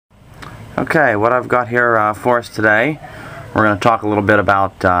Okay, what I've got here for us today, we're going to talk a little bit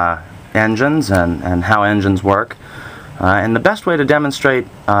about engines and how engines work. And the best way to demonstrate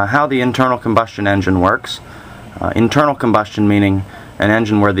how the internal combustion engine works, internal combustion meaning an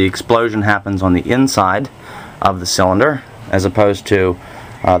engine where the explosion happens on the inside of the cylinder as opposed to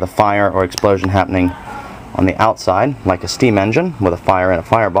the fire or explosion happening on the outside, like a steam engine with a fire in a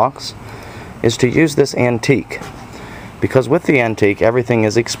firebox, is to use this antique. Because with the antique, everything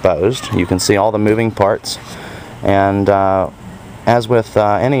is exposed. You can see all the moving parts, and as with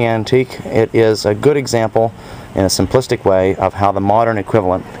any antique, it is a good example in a simplistic way of how the modern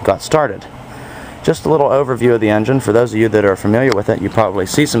equivalent got started. Just a little overview of the engine. For those of you that are familiar with it, you probably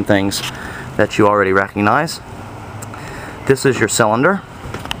see some things that you already recognize. This is your cylinder.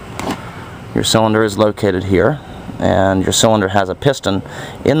 Your cylinder is located here, and your cylinder has a piston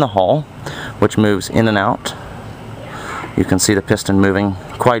in the hull which moves in and out. You can see the piston moving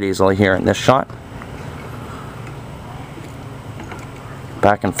quite easily here in this shot.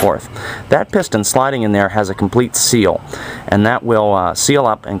 Back and forth. That piston sliding in there has a complete seal, and that will seal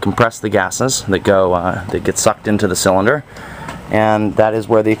up and compress the gases that get sucked into the cylinder, and that is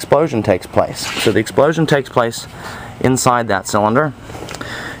where the explosion takes place. So the explosion takes place inside that cylinder,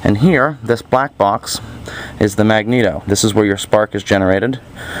 and here, this black box is the magneto. This is where your spark is generated.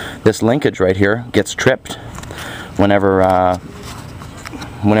 This linkage right here gets tripped whenever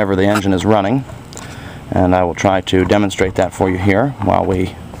the engine is running, and I will try to demonstrate that for you here while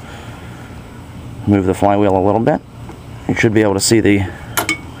we move the flywheel a little bit. You should be able to see it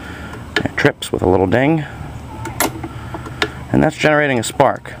trips with a little ding, and that's generating a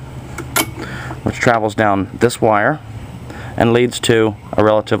spark which travels down this wire and leads to a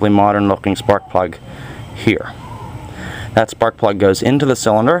relatively modern looking spark plug here. That spark plug goes into the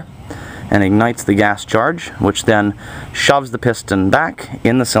cylinder and ignites the gas charge, which then shoves the piston back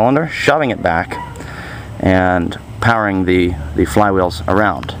in the cylinder, shoving it back and powering the flywheels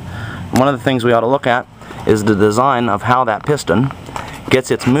around. One of the things we ought to look at is the design of how that piston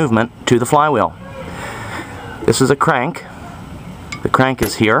gets its movement to the flywheel. This is a crank. The crank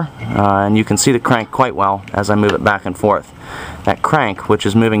is here, and you can see the crank quite well as I move it back and forth. That crank, which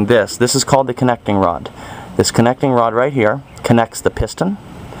is moving this is called the connecting rod. This connecting rod right here connects the piston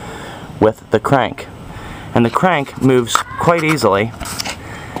with the crank, and the crank moves quite easily.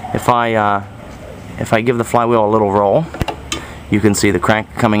 If I give the flywheel a little roll, you can see the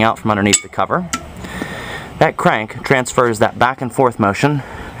crank coming out from underneath the cover. That crank transfers that back and forth motion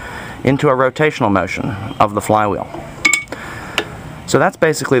into a rotational motion of the flywheel. So that's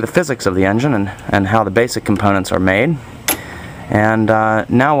basically the physics of the engine and how the basic components are made. And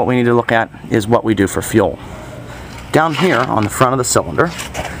now what we need to look at is what we do for fuel. Down here on the front of the cylinder,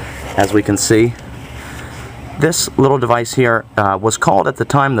 as we can see, this little device here was called at the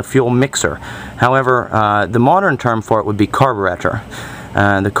time the fuel mixer. However, the modern term for it would be carburetor.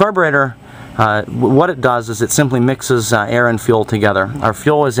 The carburetor, what it does is it simply mixes air and fuel together. Our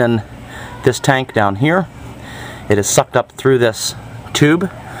fuel is in this tank down here. It is sucked up through this tube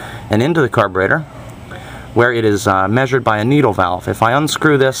and into the carburetor, where it is measured by a needle valve. If I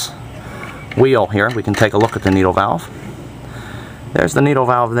unscrew this wheel here, we can take a look at the needle valve. There's the needle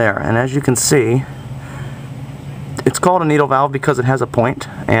valve there, and as you can see, it's called a needle valve because it has a point,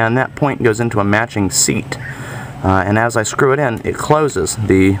 and that point goes into a matching seat. And as I screw it in, it closes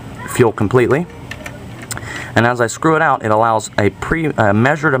the fuel completely. And as I screw it out, it allows a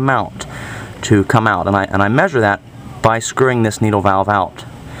measured amount to come out, and I measure that by screwing this needle valve out.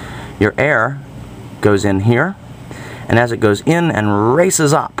 Your air goes in here, and as it goes in and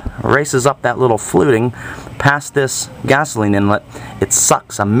races up that little fluting past this gasoline inlet, it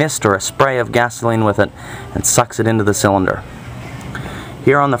sucks a mist or a spray of gasoline with it and sucks it into the cylinder.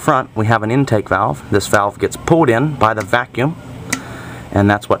 Here on the front we have an intake valve. This valve gets pulled in by the vacuum, and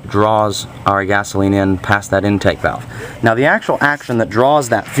that's what draws our gasoline in past that intake valve. Now the actual action that draws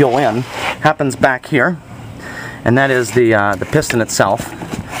that fuel in happens back here, and that is the piston itself.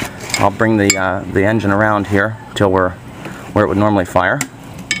 I'll bring the engine around here till we're where it would normally fire.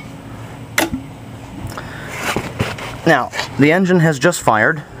 Now the engine has just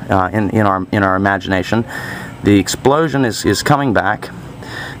fired in our imagination. The explosion is coming back.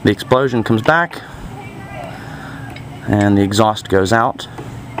 The explosion comes back, and the exhaust goes out,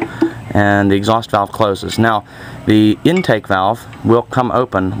 and the exhaust valve closes. Now the intake valve will come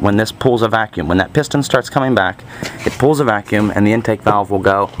open when this pulls a vacuum. When that piston starts coming back, it pulls a vacuum and the intake valve will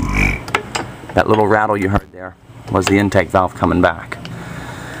go. That little rattle you heard there was the intake valve coming back.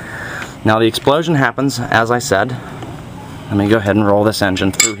 Now the explosion happens, as I said. Let me go ahead and roll this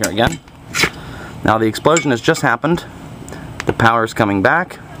engine through here again. Now the explosion has just happened. The power is coming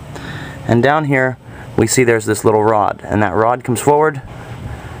back, And down here we see there's this little rod, and that rod comes forward,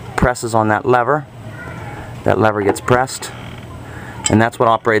 presses on that lever gets pressed, and that's what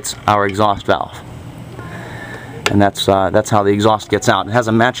operates our exhaust valve. And that's how the exhaust gets out. It has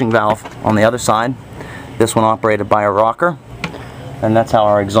a matching valve on the other side, this one operated by a rocker, and that's how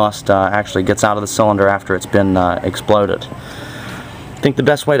our exhaust actually gets out of the cylinder after it's been exploded. I think the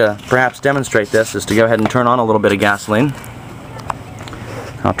best way to perhaps demonstrate this is to go ahead and turn on a little bit of gasoline.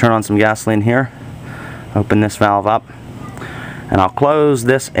 I'll turn on some gasoline here, open this valve up, and I'll close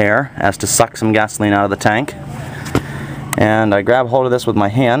this air as to suck some gasoline out of the tank. And I grab hold of this with my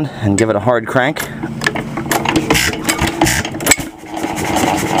hand and give it a hard crank.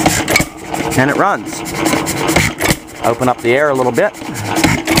 And it runs. Open up the air a little bit.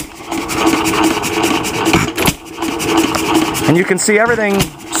 And you can see everything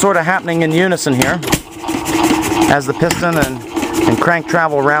sort of happening in unison here as the piston and crank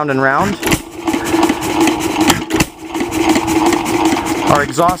travel round and round. Our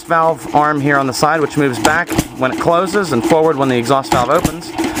exhaust valve arm here on the side, which moves back when it closes and forward when the exhaust valve opens,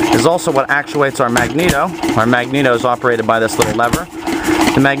 is also what actuates our magneto. Our magneto is operated by this little lever.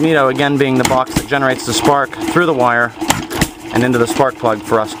 The magneto, again, being the box that generates the spark through the wire and into the spark plug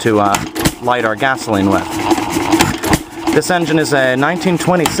for us to light our gasoline with. This engine is a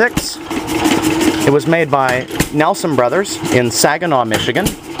 1926. It was made by Nelson Brothers in Saginaw, Michigan,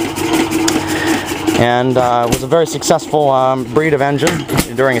 and was a very successful breed of engine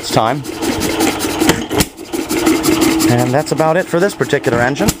during its time. And that's about it for this particular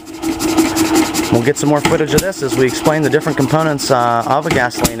engine. We'll get some more footage of this as we explain the different components of a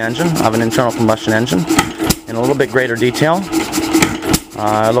gasoline engine, of an internal combustion engine, in a little bit greater detail.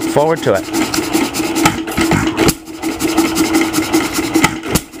 I look forward to it.